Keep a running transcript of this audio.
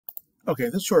Okay,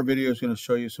 this short video is going to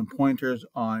show you some pointers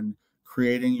on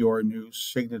creating your new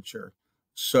signature.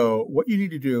 So what you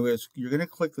need to do is you're going to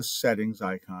click the settings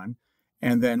icon,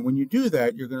 and then when you do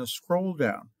that, you're going to scroll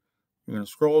down. You're going to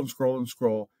scroll and scroll and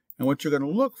scroll, and what you're going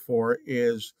to look for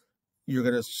is you're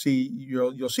going to see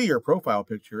you'll see your profile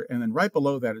picture, and then right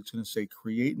below that it's going to say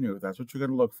create new. That's what you're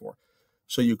going to look for.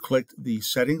 So you clicked the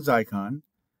settings icon,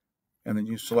 and then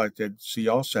you selected see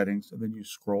all settings, and then you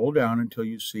scroll down until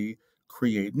you see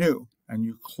create new, and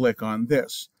you click on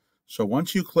this. So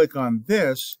once you click on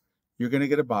this, you're going to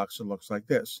get a box that looks like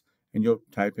this, and you'll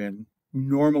type in,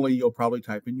 normally you'll probably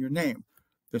type in your name.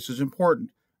 This is important.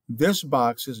 This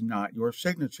box is not your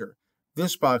signature.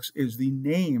 This box is the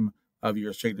name of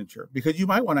your signature, because you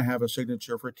might want to have a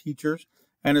signature for teachers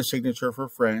and a signature for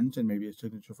friends and maybe a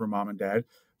signature for mom and dad.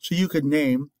 So you could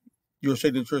name your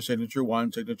signature, signature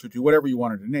 1, signature 2, whatever you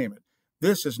wanted to name it.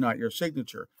 This is not your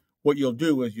signature. What you'll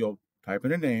do is you'll type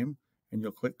in a name and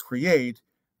you'll click create.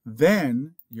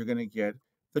 Then you're going to get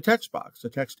the text box, the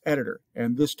text editor.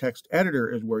 And this text editor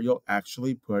is where you'll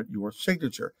actually put your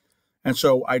signature. And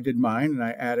so I did mine and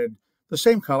I added the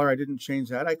same color. I didn't change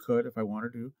that. I could if I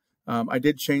wanted to. I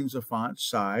did change the font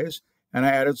size, and I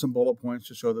added some bullet points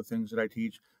to show the things that I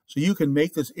teach. So you can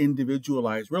make this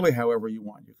individualized really however you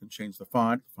want. You can change the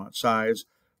font size,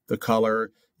 the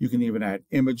color. You can even add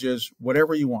images,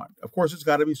 whatever you want. Of course, it's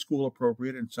got to be school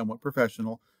appropriate and somewhat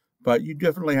professional, but you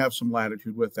definitely have some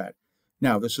latitude with that.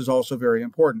 Now, this is also very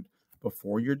important.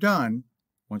 Before you're done,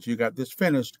 once you got this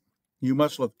finished, you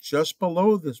must look just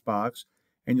below this box,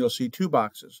 and you'll see two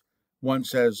boxes. One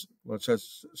says,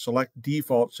 select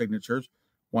default signatures.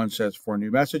 One says for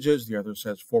new messages. The other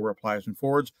says for replies and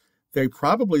forwards. They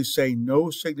probably say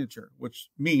no signature, which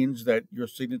means that your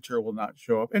signature will not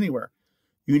show up anywhere.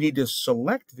 You need to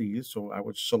select these. So I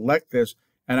would select this,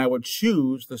 and I would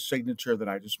choose the signature that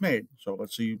I just made. So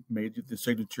let's say you made the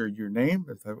signature your name,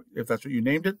 if that's what you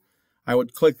named it. I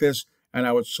would click this, and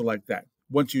I would select that.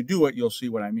 Once you do it, you'll see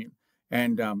what I mean.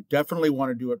 And definitely want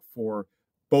to do it for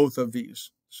both of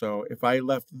these. So if I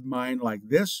left mine like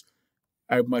this,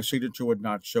 my signature would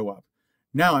not show up.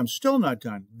 Now I'm still not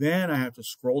done. Then I have to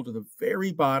scroll to the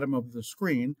very bottom of the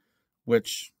screen,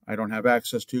 which I don't have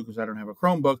access to because I don't have a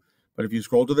Chromebook. But if you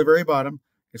scroll to the very bottom,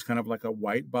 it's kind of like a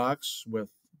white box with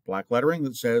black lettering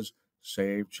that says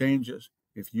Save Changes.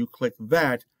 If you click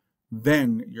that,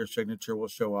 then your signature will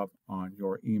show up on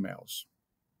your emails.